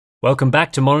Welcome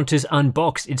back to Monitors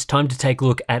Unboxed. It's time to take a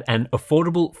look at an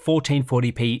affordable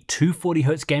 1440p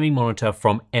 240Hz gaming monitor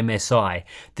from MSI,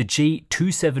 the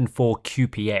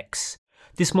G274QPX.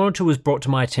 This monitor was brought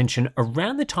to my attention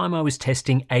around the time I was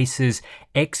testing Acer's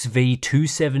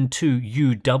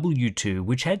XV272UW2,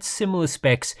 which had similar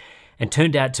specs and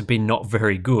turned out to be not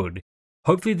very good.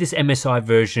 Hopefully this MSI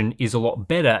version is a lot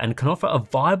better and can offer a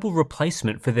viable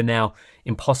replacement for the now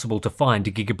impossible to find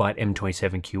Gigabyte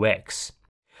M27QX.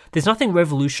 There's nothing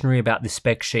revolutionary about the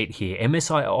spec sheet here.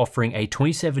 MSI are offering a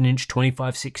 27-inch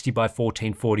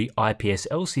 2560x1440 IPS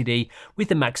LCD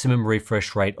with a maximum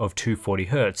refresh rate of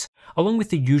 240Hz, along with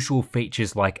the usual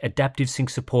features like adaptive sync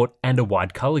support and a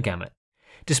wide color gamut.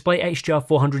 Display HDR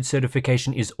 400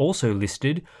 certification is also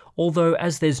listed, although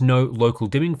as there's no local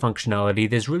dimming functionality,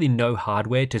 there's really no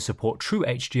hardware to support true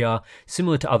HDR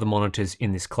similar to other monitors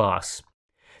in this class.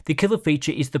 The killer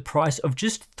feature is the price of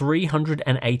just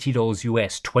 $380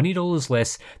 US, $20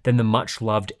 less than the much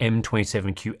loved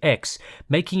M27QX,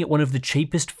 making it one of the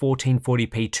cheapest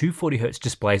 1440p 240Hz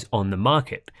displays on the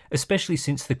market, especially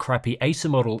since the crappy Acer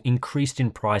model increased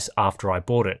in price after I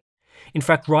bought it. In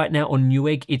fact, right now on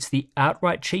Newegg, it's the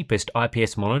outright cheapest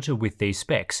IPS monitor with these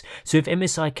specs, so if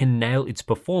MSI can nail its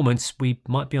performance, we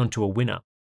might be onto a winner.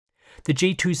 The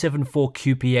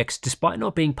G274QPX, despite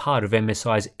not being part of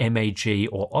MSI's MAG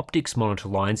or optics monitor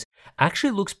lines,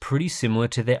 actually looks pretty similar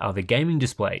to their other gaming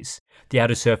displays. The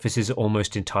outer surfaces are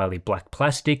almost entirely black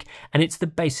plastic, and it's the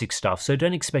basic stuff, so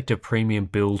don't expect a premium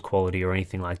build quality or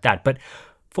anything like that. But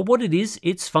for what it is,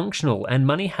 it's functional, and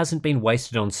money hasn't been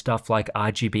wasted on stuff like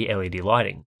RGB LED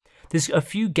lighting. There's a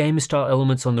few gamer-style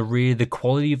elements on the rear, the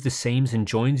quality of the seams and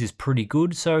joins is pretty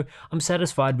good, so I'm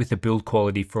satisfied with the build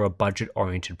quality for a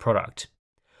budget-oriented product.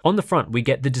 On the front, we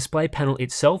get the display panel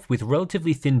itself with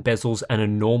relatively thin bezels and a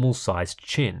normal-sized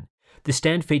chin. The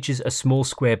stand features a small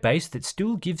square base that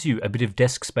still gives you a bit of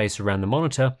desk space around the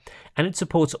monitor, and it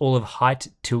supports all of height,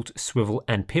 tilt, swivel,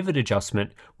 and pivot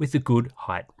adjustment with a good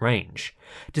height range.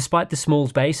 Despite the small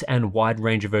base and wide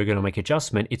range of ergonomic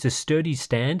adjustment, it's a sturdy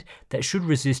stand that should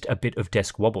resist a bit of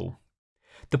desk wobble.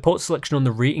 The port selection on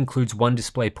the rear includes one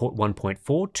DisplayPort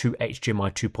 1.4, two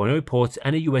HDMI 2.0 ports,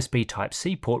 and a USB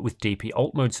Type-C port with DP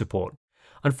Alt Mode support.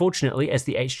 Unfortunately, as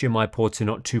the HDMI ports are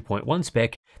not 2.1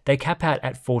 spec, they cap out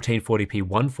at 1440p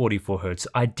 144Hz.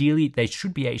 Ideally, they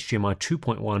should be HDMI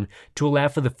 2.1 to allow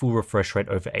for the full refresh rate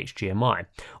over HDMI,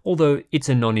 although it's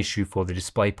a non-issue for the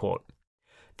DisplayPort.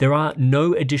 There are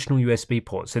no additional USB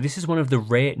ports, so this is one of the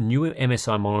rare newer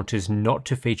MSI monitors not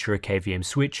to feature a KVM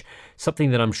switch, something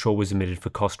that I'm sure was omitted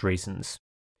for cost reasons.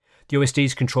 The OSD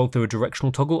is controlled through a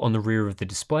directional toggle on the rear of the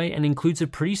display and includes a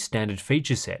pretty standard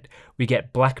feature set. We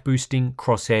get black boosting,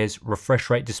 crosshairs, refresh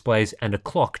rate displays, and a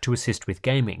clock to assist with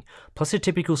gaming, plus a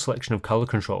typical selection of color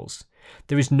controls.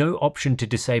 There is no option to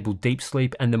disable deep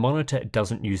sleep, and the monitor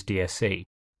doesn't use DSC.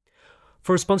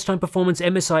 For response time performance,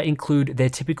 MSI include their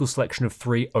typical selection of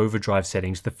 3 overdrive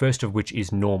settings, the first of which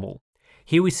is normal.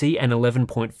 Here we see an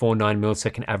 11.49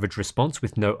 millisecond average response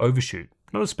with no overshoot,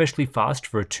 not especially fast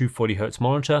for a 240Hz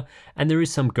monitor, and there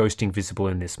is some ghosting visible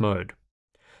in this mode.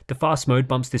 The fast mode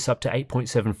bumps this up to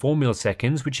 8.74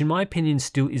 milliseconds, which in my opinion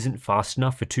still isn't fast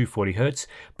enough for 240Hz,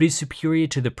 but is superior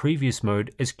to the previous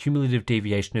mode as cumulative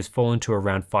deviation has fallen to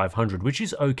around 500, which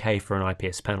is okay for an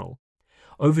IPS panel.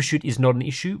 Overshoot is not an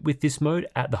issue with this mode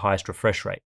at the highest refresh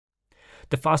rate.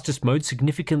 The fastest mode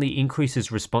significantly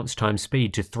increases response time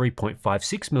speed to 3.56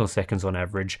 milliseconds on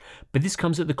average, but this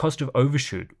comes at the cost of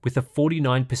overshoot, with a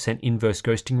 49% inverse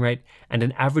ghosting rate and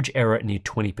an average error near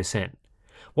 20%.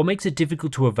 What makes it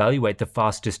difficult to evaluate the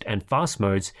fastest and fast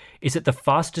modes is that the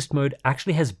fastest mode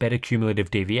actually has better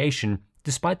cumulative deviation,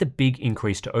 despite the big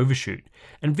increase to overshoot,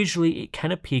 and visually it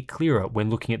can appear clearer when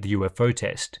looking at the UFO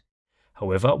test.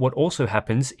 However, what also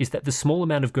happens is that the small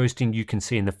amount of ghosting you can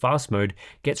see in the fast mode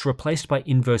gets replaced by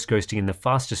inverse ghosting in the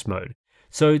fastest mode.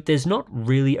 So there's not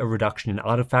really a reduction in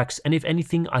artifacts, and if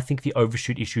anything, I think the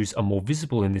overshoot issues are more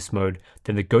visible in this mode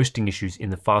than the ghosting issues in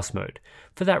the fast mode.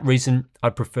 For that reason,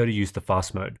 I'd prefer to use the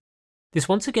fast mode. This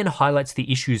once again highlights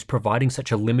the issues providing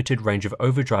such a limited range of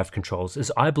overdrive controls,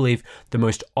 as I believe the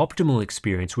most optimal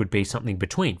experience would be something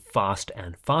between fast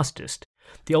and fastest.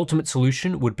 The ultimate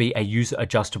solution would be a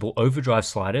user-adjustable overdrive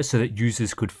slider so that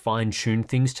users could fine-tune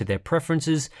things to their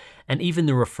preferences and even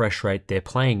the refresh rate they're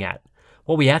playing at.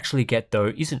 What we actually get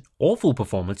though isn't awful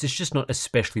performance, it's just not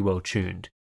especially well tuned.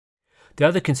 The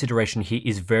other consideration here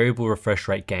is variable refresh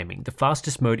rate gaming. The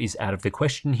fastest mode is out of the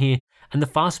question here, and the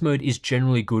fast mode is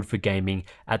generally good for gaming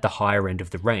at the higher end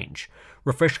of the range.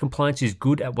 Refresh compliance is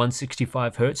good at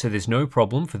 165Hz, so there's no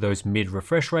problem for those mid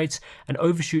refresh rates, and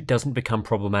overshoot doesn't become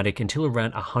problematic until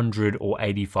around 100 or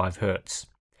 85Hz.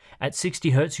 At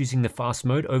 60Hz using the fast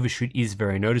mode, overshoot is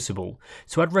very noticeable,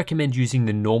 so I'd recommend using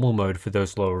the normal mode for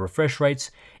those lower refresh rates,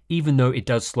 even though it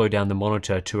does slow down the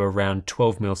monitor to around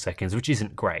 12 milliseconds, which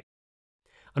isn't great.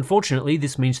 Unfortunately,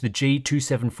 this means the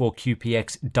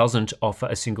G274QPX doesn't offer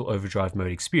a single overdrive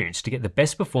mode experience. To get the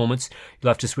best performance, you'll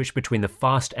have to switch between the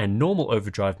fast and normal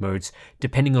overdrive modes,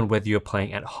 depending on whether you're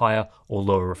playing at higher or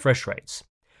lower refresh rates.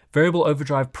 Variable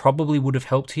overdrive probably would have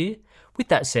helped here. With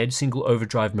that said, single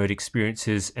overdrive mode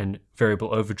experiences and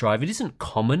variable overdrive, it isn't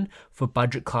common for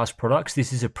budget class products.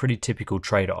 This is a pretty typical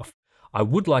trade-off. I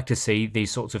would like to see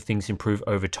these sorts of things improve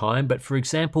over time, but for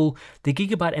example, the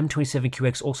Gigabyte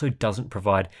M27QX also doesn't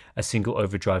provide a single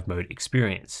overdrive mode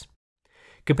experience.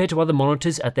 Compared to other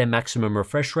monitors at their maximum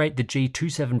refresh rate, the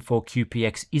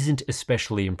G274QPX isn't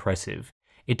especially impressive.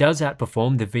 It does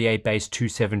outperform the VA-based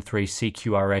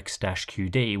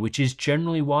 273CQRX-QD, which is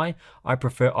generally why I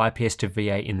prefer IPS to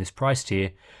VA in this price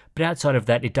tier, but outside of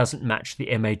that it doesn't match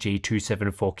the MAG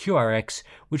 274QRX,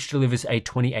 which delivers a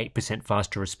 28%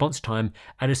 faster response time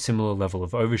at a similar level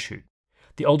of overshoot.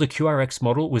 The older QRX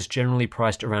model was generally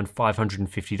priced around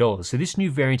 $550, so this new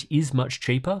variant is much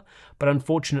cheaper, but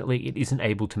unfortunately it isn't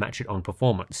able to match it on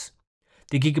performance.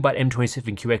 The Gigabyte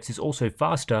M27QX is also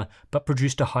faster, but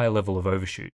produced a higher level of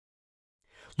overshoot.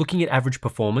 Looking at average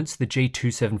performance, the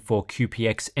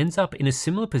G274QPX ends up in a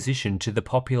similar position to the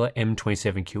popular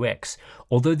M27QX,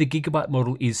 although the Gigabyte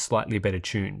model is slightly better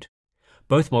tuned.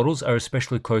 Both models are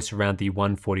especially close around the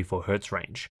 144Hz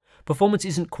range. Performance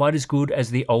isn't quite as good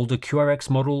as the older QRX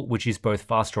model, which is both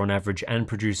faster on average and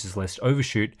produces less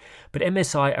overshoot, but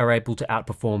MSI are able to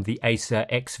outperform the Acer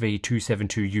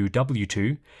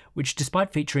XV272UW2, which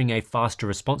despite featuring a faster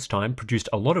response time produced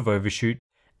a lot of overshoot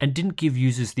and didn't give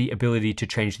users the ability to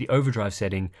change the overdrive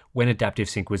setting when adaptive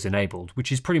sync was enabled,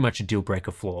 which is pretty much a deal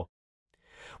breaker flaw.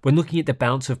 When looking at the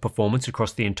balance of performance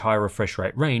across the entire refresh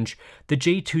rate range, the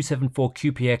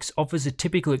G274QPX offers a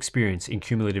typical experience in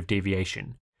cumulative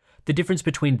deviation. The difference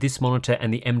between this monitor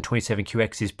and the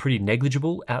M27QX is pretty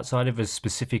negligible outside of a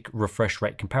specific refresh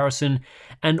rate comparison,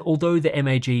 and although the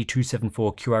MAG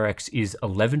 274QRX is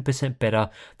 11% better,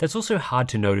 that's also hard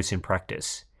to notice in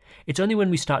practice. It's only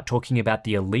when we start talking about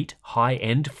the elite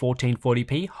high-end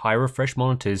 1440p high refresh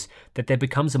monitors that there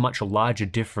becomes a much larger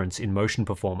difference in motion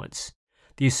performance.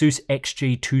 The Asus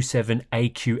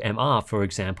XG27AQMR, for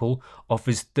example,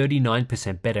 offers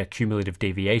 39% better cumulative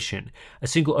deviation, a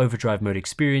single overdrive mode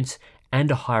experience, and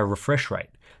a higher refresh rate.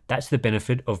 That's the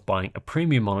benefit of buying a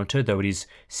premium monitor, though it is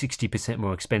 60%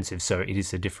 more expensive, so it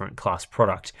is a different class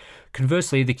product.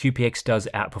 Conversely, the QPX does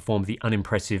outperform the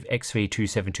unimpressive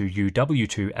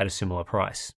XV272UW2 at a similar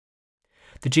price.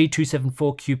 The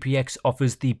G274QPX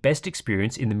offers the best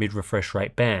experience in the mid-refresh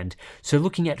rate band, so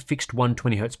looking at fixed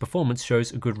 120Hz performance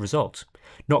shows a good result.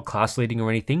 Not class-leading or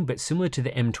anything, but similar to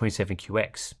the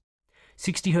M27QX.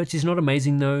 60Hz is not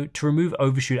amazing though. To remove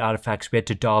overshoot artifacts we had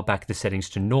to dial back the settings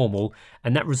to normal,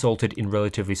 and that resulted in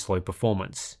relatively slow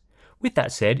performance. With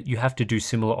that said, you have to do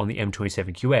similar on the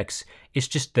M27QX, it's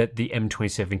just that the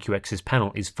M27QX's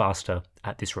panel is faster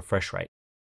at this refresh rate.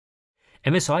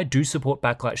 MSI do support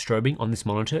backlight strobing on this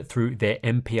monitor through their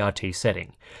MPRT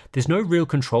setting. There's no real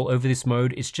control over this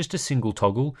mode, it's just a single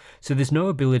toggle, so there's no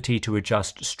ability to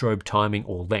adjust strobe timing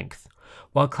or length.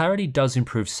 While clarity does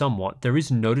improve somewhat, there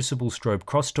is noticeable strobe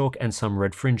crosstalk and some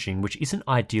red fringing, which isn't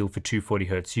ideal for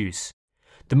 240Hz use.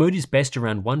 The mode is best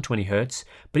around 120Hz,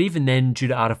 but even then, due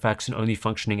to artifacts and only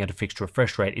functioning at a fixed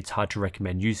refresh rate, it's hard to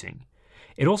recommend using.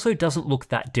 It also doesn't look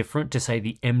that different to say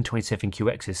the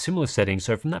M27QX's similar settings,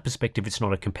 so from that perspective it's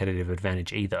not a competitive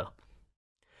advantage either.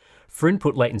 For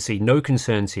input latency, no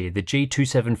concerns here. The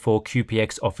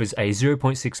G274QPX offers a 0.6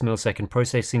 millisecond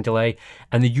processing delay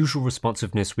and the usual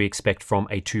responsiveness we expect from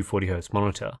a 240Hz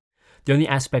monitor. The only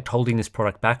aspect holding this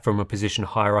product back from a position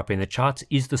higher up in the charts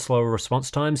is the slower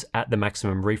response times at the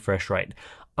maximum refresh rate.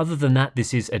 Other than that,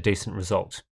 this is a decent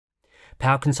result.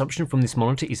 Power consumption from this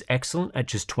monitor is excellent at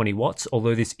just 20 watts,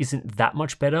 although this isn't that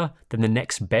much better than the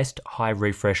next best high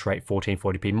refresh rate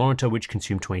 1440p monitor, which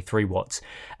consumed 23 watts.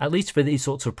 At least for these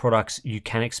sorts of products, you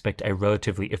can expect a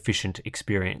relatively efficient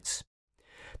experience.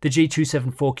 The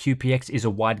G274QPX is a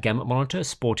wide gamut monitor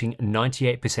sporting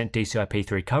 98%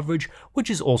 DCI-P3 coverage, which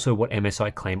is also what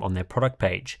MSI claim on their product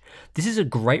page. This is a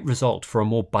great result for a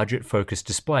more budget-focused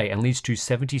display and leads to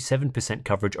 77%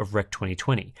 coverage of Rec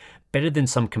 2020, better than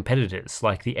some competitors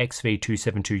like the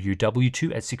XV272UW2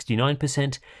 at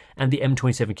 69% and the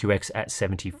M27QX at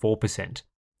 74%.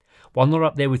 While not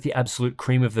up there with the absolute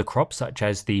cream of the crop such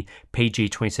as the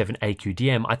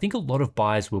PG27AQDM, I think a lot of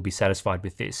buyers will be satisfied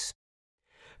with this.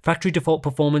 Factory default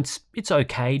performance, it's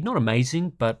okay, not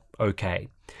amazing, but okay.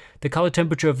 The color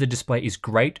temperature of the display is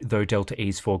great, though Delta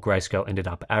E's for grayscale ended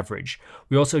up average.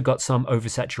 We also got some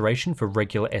oversaturation for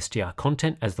regular SDR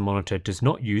content, as the monitor does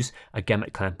not use a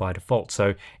gamut clamp by default,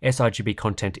 so sRGB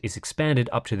content is expanded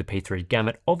up to the P3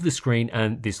 gamut of the screen,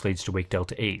 and this leads to weak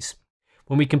Delta E's.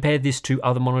 When we compare this to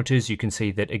other monitors, you can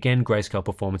see that again, grayscale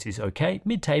performance is okay,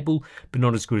 mid-table, but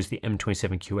not as good as the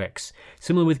M27QX.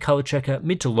 Similar with color checker,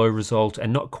 mid to low result,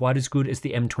 and not quite as good as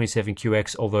the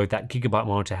M27QX, although that Gigabyte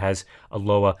monitor has a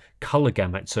lower color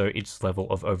gamut, so its level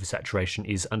of oversaturation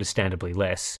is understandably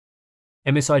less.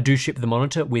 MSI do ship the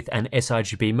monitor with an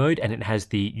sRGB mode, and it has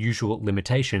the usual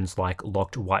limitations like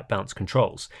locked white balance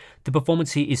controls. The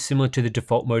performance here is similar to the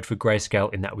default mode for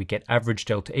grayscale in that we get average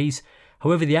Delta E's.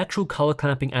 However, the actual color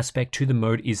clamping aspect to the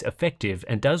mode is effective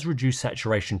and does reduce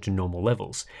saturation to normal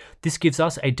levels. This gives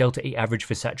us a Delta E average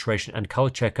for saturation and color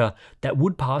checker that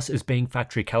would pass as being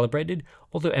factory calibrated,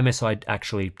 although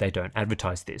MSI they don't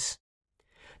advertise this.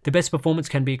 The best performance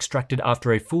can be extracted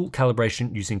after a full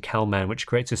calibration using CalMan, which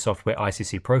creates a software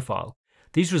ICC profile.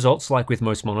 These results, like with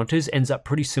most monitors, ends up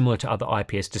pretty similar to other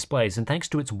IPS displays, and thanks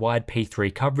to its wide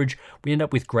P3 coverage, we end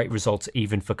up with great results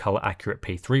even for color accurate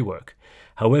P3 work.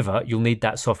 However, you'll need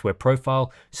that software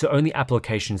profile, so only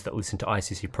applications that listen to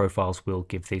ICC profiles will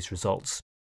give these results.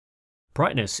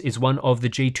 Brightness is one of the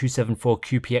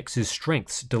G274QPX's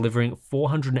strengths, delivering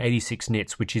 486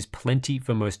 nits, which is plenty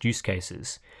for most use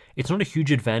cases. It's not a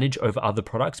huge advantage over other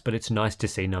products, but it's nice to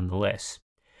see nonetheless.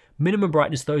 Minimum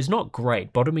brightness though is not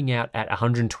great, bottoming out at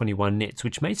 121 nits,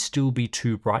 which may still be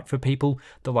too bright for people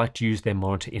that like to use their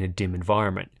monitor in a dim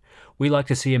environment. We like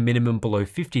to see a minimum below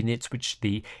 50 nits, which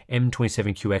the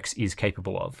M27QX is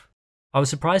capable of. I was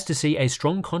surprised to see a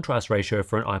strong contrast ratio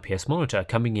for an IPS monitor,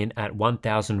 coming in at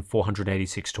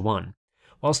 1486:1.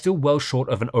 While still well short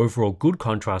of an overall good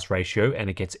contrast ratio, and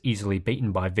it gets easily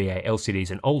beaten by VA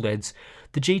LCDs and OLEDs,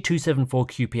 the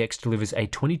G274QPX delivers a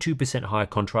 22% higher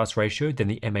contrast ratio than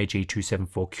the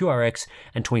MAG274QRX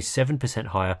and 27%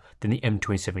 higher than the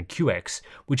M27QX,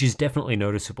 which is definitely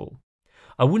noticeable.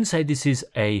 I wouldn't say this is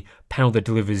a panel that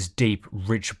delivers deep,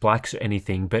 rich blacks or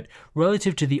anything, but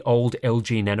relative to the old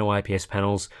LG Nano IPS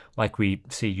panels like we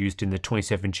see used in the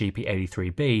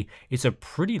 27GP83B, it's a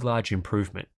pretty large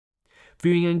improvement.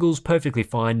 Viewing angles, perfectly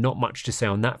fine, not much to say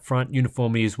on that front.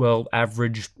 Uniformity as well,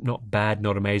 average, not bad,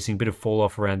 not amazing, bit of fall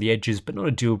off around the edges, but not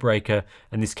a deal breaker,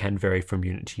 and this can vary from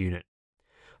unit to unit.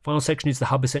 Final section is the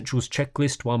Hub Essentials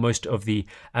checklist. While most of the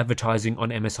advertising on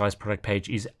MSI's product page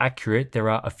is accurate, there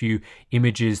are a few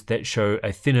images that show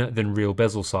a thinner than real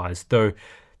bezel size, though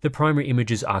the primary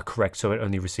images are correct, so it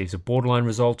only receives a borderline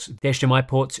result. The HDMI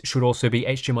ports should also be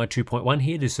HDMI 2.1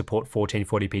 here to support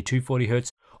 1440p 240Hz,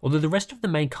 although the rest of the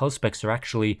main color specs are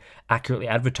actually accurately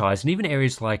advertised, and even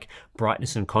areas like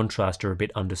brightness and contrast are a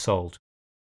bit undersold.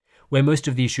 Where most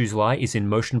of the issues lie is in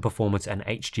motion performance and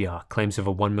HDR. Claims of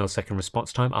a 1 millisecond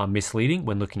response time are misleading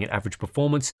when looking at average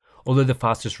performance, although the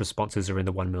fastest responses are in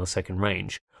the 1 millisecond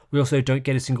range. We also don't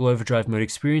get a single overdrive mode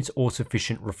experience or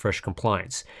sufficient refresh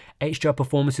compliance. HDR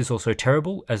performance is also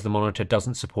terrible, as the monitor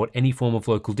doesn't support any form of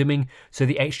local dimming, so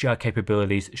the HDR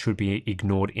capabilities should be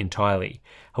ignored entirely.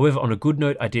 However, on a good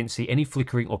note, I didn't see any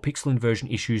flickering or pixel inversion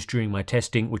issues during my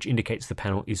testing, which indicates the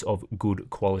panel is of good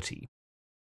quality.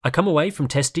 I come away from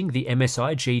testing the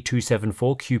MSI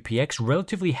G274QPX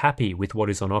relatively happy with what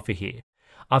is on offer here.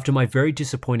 After my very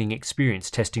disappointing experience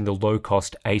testing the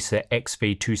low-cost Acer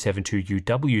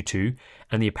XV272UW2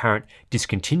 and the apparent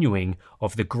discontinuing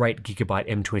of the great Gigabyte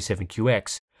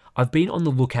M27QX, I've been on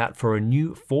the lookout for a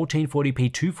new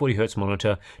 1440p 240Hz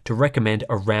monitor to recommend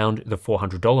around the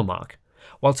 $400 mark.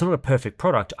 While it's not a perfect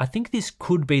product, I think this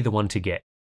could be the one to get.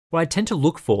 What I tend to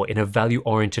look for in a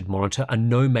value-oriented monitor are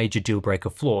no major deal-breaker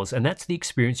flaws, and that's the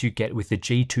experience you get with the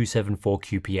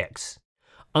G274QPX.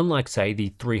 Unlike, say,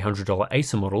 the $300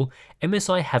 Acer model,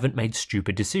 MSI haven't made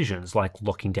stupid decisions like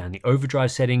locking down the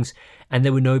overdrive settings, and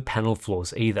there were no panel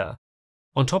flaws either.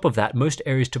 On top of that, most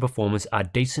areas to performance are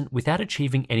decent without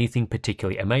achieving anything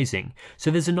particularly amazing,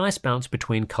 so there's a nice balance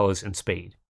between colors and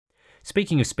speed.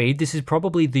 Speaking of speed, this is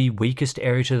probably the weakest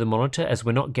area to the monitor, as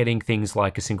we're not getting things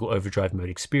like a single overdrive mode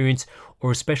experience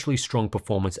or especially strong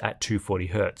performance at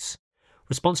 240Hz.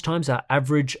 Response times are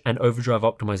average and overdrive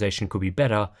optimization could be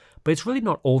better, but it's really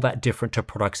not all that different to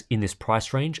products in this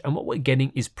price range, and what we're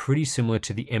getting is pretty similar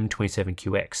to the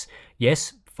M27QX.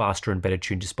 Yes, faster and better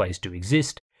tuned displays do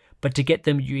exist, but to get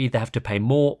them you either have to pay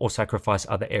more or sacrifice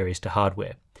other areas to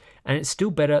hardware. And it's still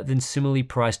better than similarly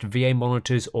priced VA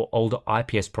monitors or older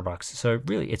IPS products, so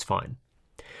really it's fine.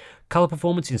 Color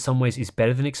performance in some ways is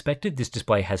better than expected. This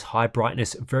display has high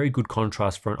brightness, very good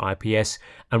contrast for an IPS,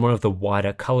 and one of the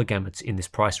wider color gamuts in this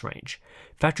price range.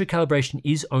 Factory calibration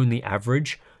is only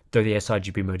average, though the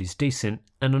sRGB mode is decent,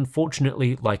 and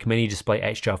unfortunately, like many display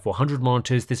HDR 400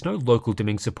 monitors, there's no local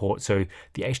dimming support, so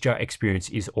the HDR experience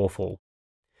is awful.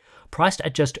 Priced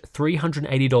at just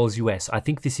 $380 US, I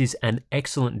think this is an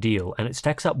excellent deal, and it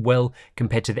stacks up well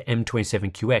compared to the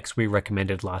M27QX we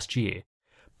recommended last year.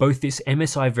 Both this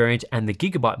MSI variant and the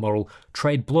Gigabyte model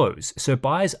trade blows, so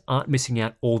buyers aren't missing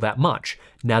out all that much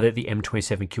now that the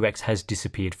M27QX has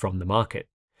disappeared from the market.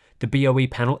 The BOE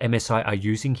panel MSI are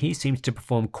using here seems to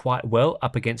perform quite well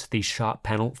up against the Sharp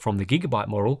panel from the Gigabyte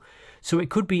model, so it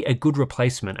could be a good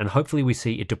replacement, and hopefully we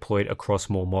see it deployed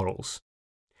across more models.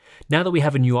 Now that we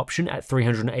have a new option at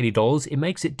 $380, it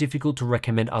makes it difficult to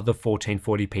recommend other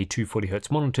 1440p 240Hz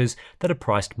monitors that are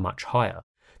priced much higher.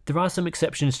 There are some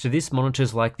exceptions to this.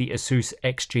 Monitors like the Asus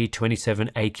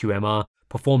XG27AQMR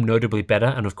perform notably better,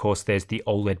 and of course there's the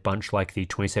OLED bunch like the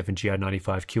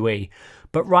 27GR95QE.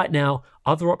 But right now,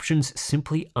 other options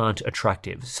simply aren't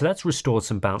attractive, so that's restored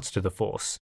some bounce to the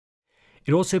force.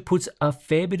 It also puts a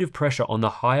fair bit of pressure on the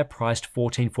higher priced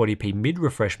 1440p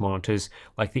mid-refresh monitors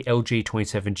like the LG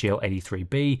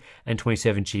 27GL83B and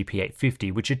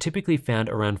 27GP850, which are typically found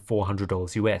around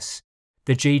 $400 US.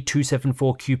 The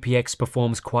G274QPX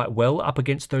performs quite well up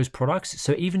against those products,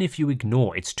 so even if you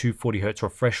ignore its 240Hz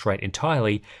refresh rate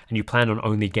entirely and you plan on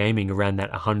only gaming around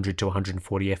that 100 to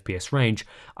 140 FPS range,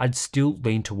 I'd still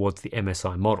lean towards the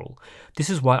MSI model. This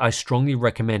is why I strongly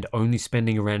recommend only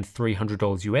spending around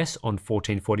 $300 US on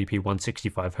 1440p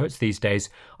 165Hz these days,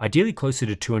 ideally closer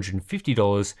to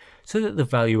 $250, so that the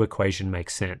value equation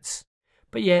makes sense.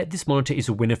 But yeah, this monitor is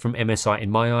a winner from MSI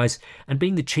in my eyes, and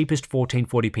being the cheapest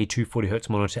 1440p 240Hz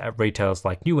monitor at retailers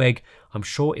like Newegg, I'm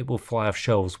sure it will fly off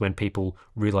shelves when people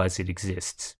realize it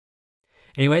exists.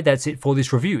 Anyway, that's it for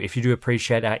this review. If you do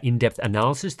appreciate our in-depth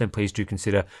analysis, then please do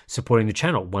consider supporting the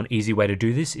channel. One easy way to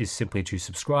do this is simply to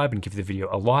subscribe and give the video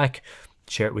a like.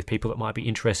 Share it with people that might be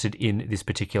interested in this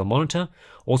particular monitor.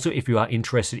 Also, if you are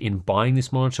interested in buying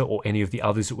this monitor or any of the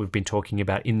others that we've been talking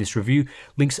about in this review,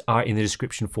 links are in the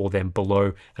description for them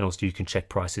below, and also you can check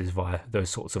prices via those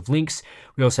sorts of links.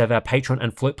 We also have our Patreon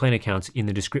and Floatplane accounts in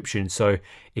the description, so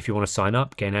if you want to sign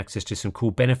up, gain access to some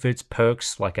cool benefits,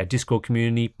 perks like our Discord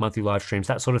community, monthly live streams,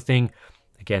 that sort of thing,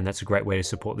 again, that's a great way to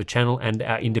support the channel and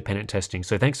our independent testing.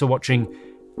 So thanks for watching,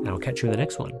 and I'll catch you in the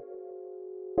next one.